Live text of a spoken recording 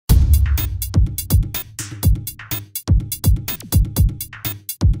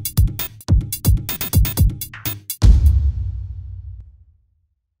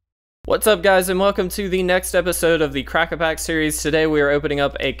What's up, guys, and welcome to the next episode of the Crack-A-Pack series. Today we are opening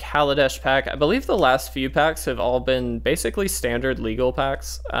up a Kaladesh pack. I believe the last few packs have all been basically standard legal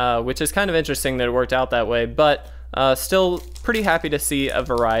packs, which is kind of interesting that it worked out that way, but still pretty happy to see a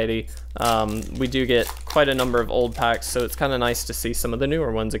variety. We do get quite a number of old packs, so it's kind of nice to see some of the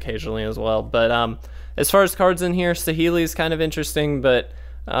newer ones occasionally as well. But as far as cards in here, Saheeli is kind of interesting, but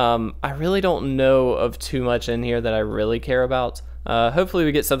I really don't know of too much in here that I really care about. Hopefully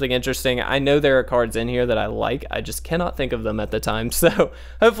we get something interesting. I know there are cards in here that I like, I just cannot think of them at the time, so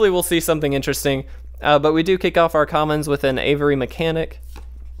hopefully we'll see something interesting. But we do kick off our commons with an Aviary,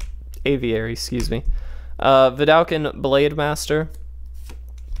 excuse me. Vidalcan Blade Master.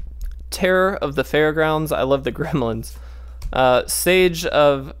 Terror of the Fairgrounds, I love the gremlins. Sage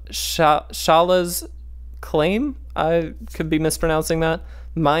of Shala's Claim, I could be mispronouncing that.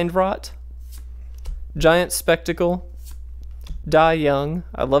 Mind Rot. Giant Spectacle. Die Young,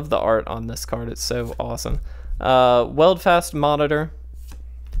 I love the art on this card, it's so awesome. Weldfast Monitor.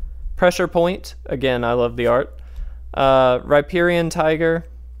 Pressure Point, again, I love the art. Riparian Tiger.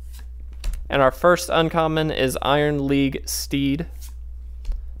 And our first uncommon is Iron League Steed.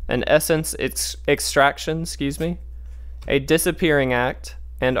 An Essence Extraction, excuse me. A Disappearing Act.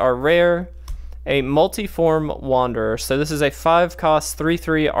 And our rare, a Multiform Wanderer. So this is a 5-cost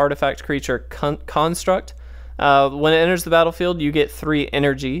 3/3 artifact creature construct. When it enters the battlefield, you get 3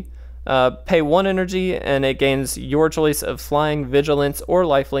 energy. Pay 1 energy, and it gains your choice of flying, vigilance, or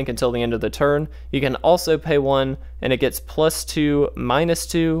lifelink until the end of the turn. You can also pay 1, and it gets +2,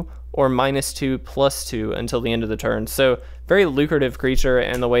 -2, or -2, +2 until the end of the turn. So very lucrative creature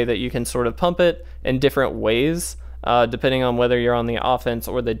in the way that you can sort of pump it in different ways, depending on whether you're on the offense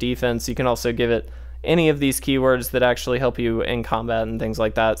or the defense. You can also give it any of these keywords that actually help you in combat and things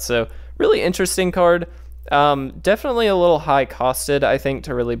like that. So really interesting card. Definitely a little high costed, I think,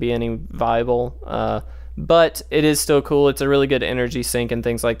 to really be any viable, but it is still cool. It's a really good energy sink and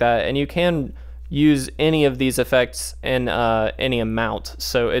things like that, and you can use any of these effects in any amount,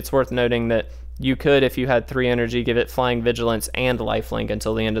 so it's worth noting that you could, if you had 3 energy, give it flying, vigilance, and lifelink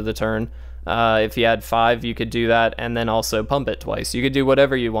until the end of the turn. If you had 5, you could do that and then also pump it twice. You could do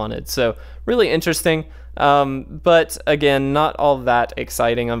whatever you wanted, so really interesting. But again, not all that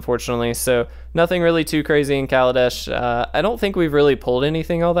exciting, unfortunately, so nothing really too crazy in Kaladesh. I don't think we've really pulled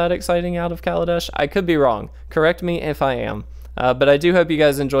anything all that exciting out of Kaladesh. I could be wrong. Correct me if I am. But I do hope you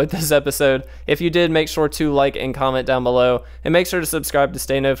guys enjoyed this episode. If you did, make sure to like and comment down below, and make sure to subscribe to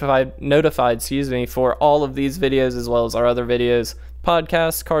stay notified, excuse me, for all of these videos as well as our other videos,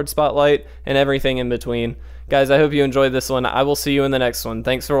 podcasts, card spotlight, and everything in between. Guys, I hope you enjoyed this one. I will see you in the next one.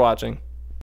 Thanks for watching.